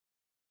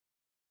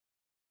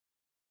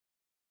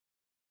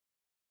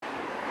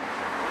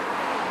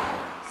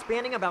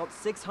Spanning about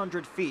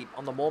 600 feet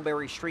on the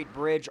Mulberry Street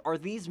Bridge are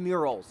these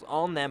murals.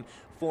 On them,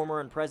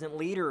 former and present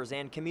leaders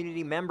and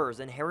community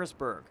members in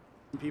Harrisburg.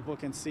 People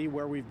can see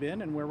where we've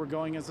been and where we're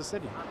going as a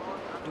city.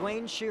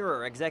 Dwayne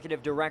Shearer,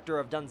 executive director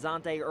of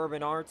Dunsonte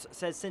Urban Arts,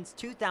 says since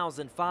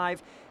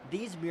 2005,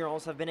 these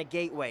murals have been a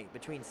gateway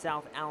between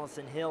South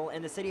Allison Hill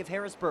and the city of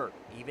Harrisburg.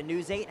 Even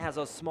News 8 has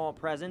a small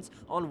presence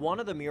on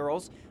one of the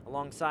murals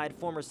alongside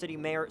former city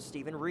mayor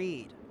Stephen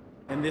Reed.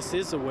 And this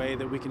is a way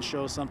that we can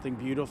show something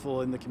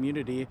beautiful in the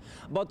community.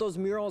 But those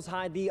murals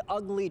hide the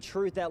ugly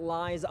truth that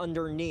lies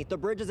underneath. The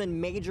bridge is in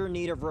major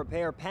need of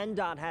repair.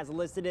 PennDOT has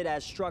listed it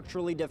as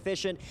structurally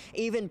deficient.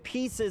 Even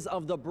pieces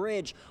of the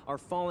bridge are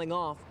falling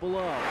off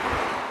below.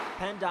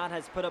 PennDOT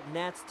has put up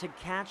nets to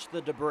catch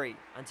the debris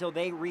until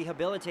they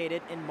rehabilitate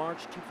it in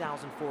March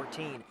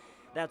 2014.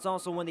 That's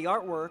also when the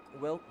artwork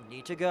will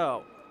need to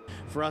go.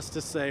 For us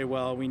to say,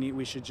 well,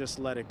 we should just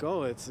let it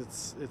go,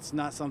 it's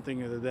not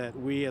something that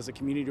we as a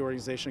community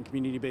organization,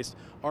 community-based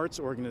arts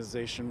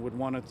organization would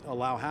want to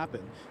allow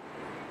happen.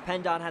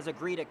 PennDOT has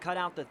agreed to cut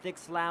out the thick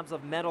slabs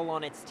of metal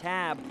on its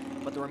tab,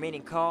 but the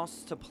remaining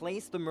costs to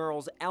place the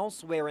murals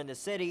elsewhere in the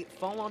city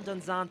fall on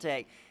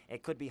Dunsonte.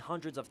 It could be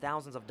hundreds of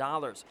thousands of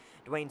dollars.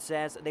 Dwayne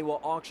says they will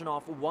auction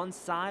off one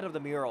side of the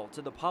mural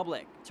to the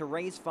public to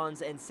raise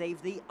funds and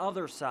save the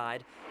other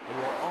side. They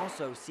will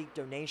also seek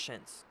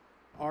donations.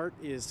 Art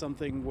is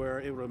something where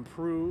it will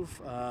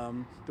improve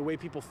the way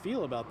people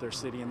feel about their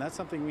city, and that's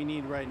something we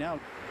need right now.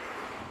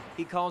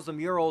 He calls the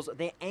murals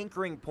the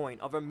anchoring point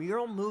of a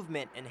mural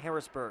movement in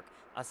Harrisburg,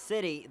 a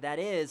city that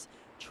is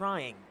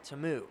trying to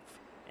move.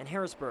 In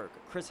Harrisburg,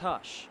 Chris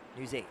Hush,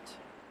 News 8.